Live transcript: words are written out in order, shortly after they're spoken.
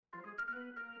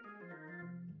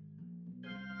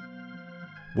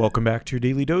Welcome back to your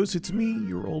Daily Dose. It's me,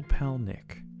 your old pal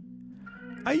Nick.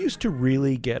 I used to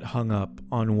really get hung up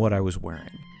on what I was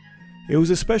wearing. It was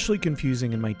especially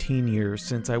confusing in my teen years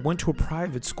since I went to a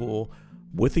private school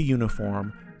with a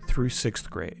uniform through 6th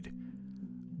grade.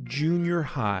 Junior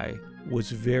high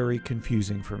was very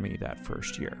confusing for me that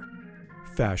first year,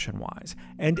 fashion-wise,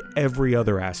 and every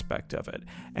other aspect of it,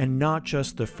 and not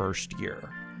just the first year.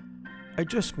 I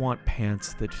just want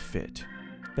pants that fit.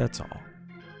 That's all.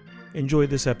 Enjoy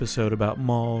this episode about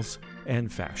malls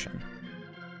and fashion.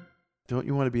 Don't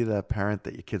you want to be the parent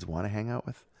that your kids want to hang out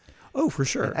with? Oh, for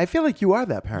sure. I feel like you are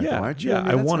that parent, though, aren't you? Yeah,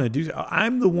 I mean, want to do.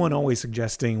 I'm the one always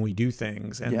suggesting we do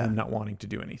things and then not wanting to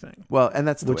do anything. Well, and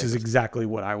that's which is exactly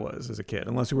what I was as a kid.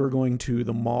 Unless we were going to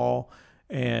the mall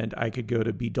and I could go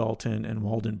to B. Dalton and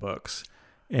Walden Books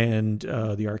and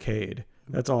the arcade.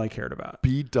 That's all I cared about.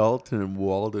 B. Dalton and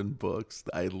Walden Books.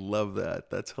 I love that.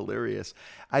 That's hilarious.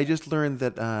 I just learned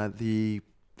that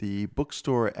the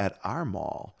bookstore at our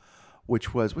mall,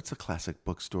 which was, what's the classic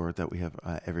bookstore that we have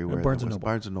everywhere? Barnes & Noble.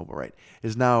 Barnes & Noble, right,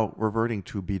 is now reverting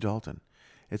to B. Dalton.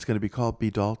 It's going to be called B.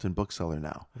 Dalton Bookseller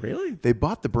now. Really? They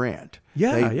bought the brand.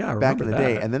 Yeah, I back in the remember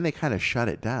day, that. and then they kind of shut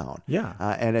it down. Yeah.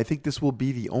 And I think this will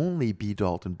be the only B.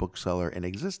 Dalton Bookseller in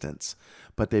existence,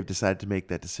 but they've decided to make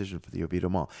that decision for the Oviedo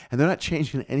Mall. And they're not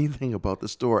changing anything about the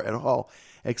store at all,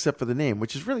 except for the name,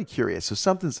 which is really curious. So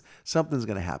something's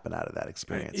going to happen out of that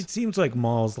experience. It seems like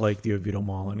malls like the Oviedo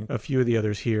Mall and a few of the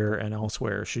others here and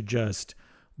elsewhere should just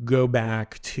go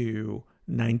back to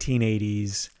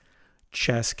 1980s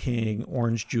Chess King,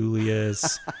 Orange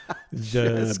Julius,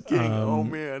 Chess King. Oh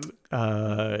man,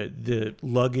 the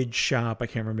luggage shop. I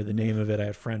can't remember the name of it. I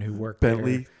had a friend who worked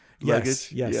Bentley there.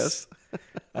 luggage. Yes.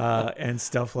 And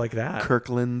stuff like that.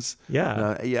 Kirkland's.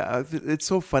 Yeah. It's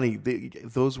so funny.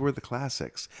 Those were the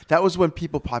classics. That was when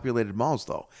people populated malls,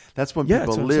 though. That's when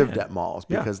people lived at malls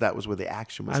because that was where the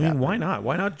action was happening. Why not?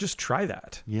 Why not just try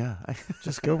that? Yeah.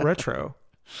 Just go retro.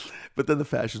 But then the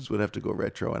fashions would have to go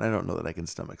retro, and I don't know that I can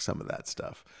stomach some of that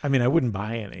stuff. I mean, I wouldn't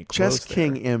buy any clothes Chess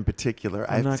King in particular.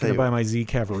 I'm not going to buy my Z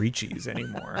Cavaricis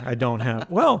anymore. I don't have...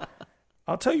 Well,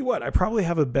 I'll tell you what. I probably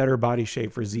have a better body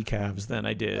shape for Z Cavs than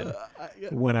I did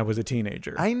when I was a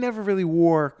teenager. I never really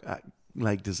wore...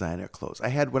 like designer clothes.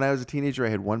 When I was a teenager, I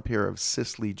had one pair of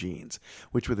Sisley jeans,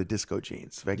 which were the disco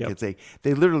jeans. Yep.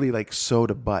 They literally like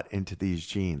sewed a butt into these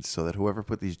jeans so that whoever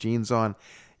put these jeans on,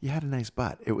 you had a nice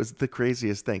butt. It was the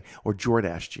craziest thing. Or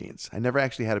Jordache jeans. I never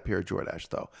actually had a pair of Jordache,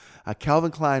 though. Calvin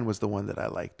Klein was the one that I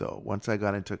liked, though. Once I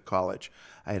got into college,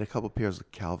 I had a couple pairs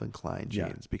of Calvin Klein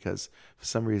jeans because for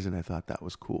some reason I thought that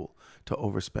was cool to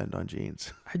overspend on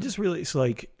jeans. It's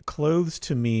like clothes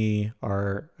to me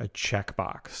are a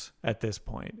checkbox at this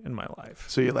point in my life.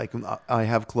 So you're like, I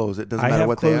have clothes. It doesn't matter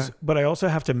what clothes, they are. But I also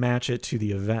have to match it to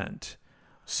the event.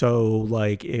 So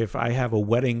like if I have a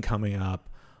wedding coming up,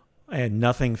 and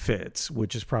nothing fits,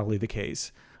 which is probably the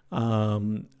case,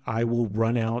 I will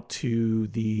run out to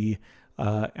the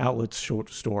outlet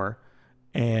store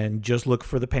and just look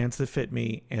for the pants that fit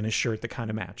me and a shirt that kind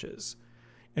of matches.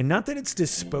 And not that it's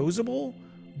disposable,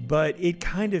 but it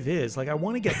kind of is. Like I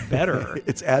want to get better.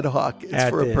 It's ad hoc. It's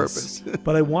for a purpose.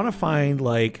 But I want to find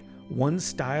like one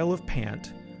style of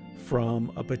pant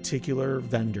from a particular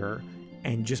vendor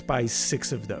and just buy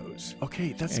 6 of those.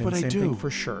 Okay, that's and what I do. Same thing for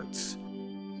shirts.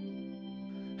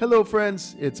 Hello,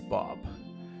 friends. It's Bob.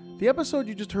 The episode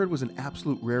you just heard was an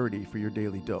absolute rarity for your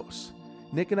daily dose.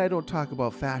 Nick and I don't talk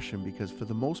about fashion because, for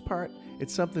the most part,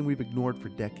 it's something we've ignored for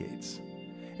decades.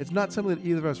 It's not something that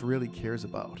either of us really cares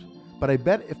about. But I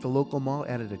bet if the local mall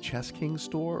added a Chess King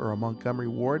store or a Montgomery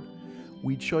Ward,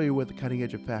 we'd show you what the cutting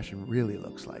edge of fashion really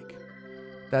looks like.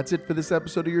 That's it for this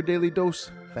episode of Your Daily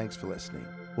Dose. Thanks for listening.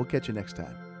 We'll catch you next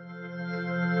time.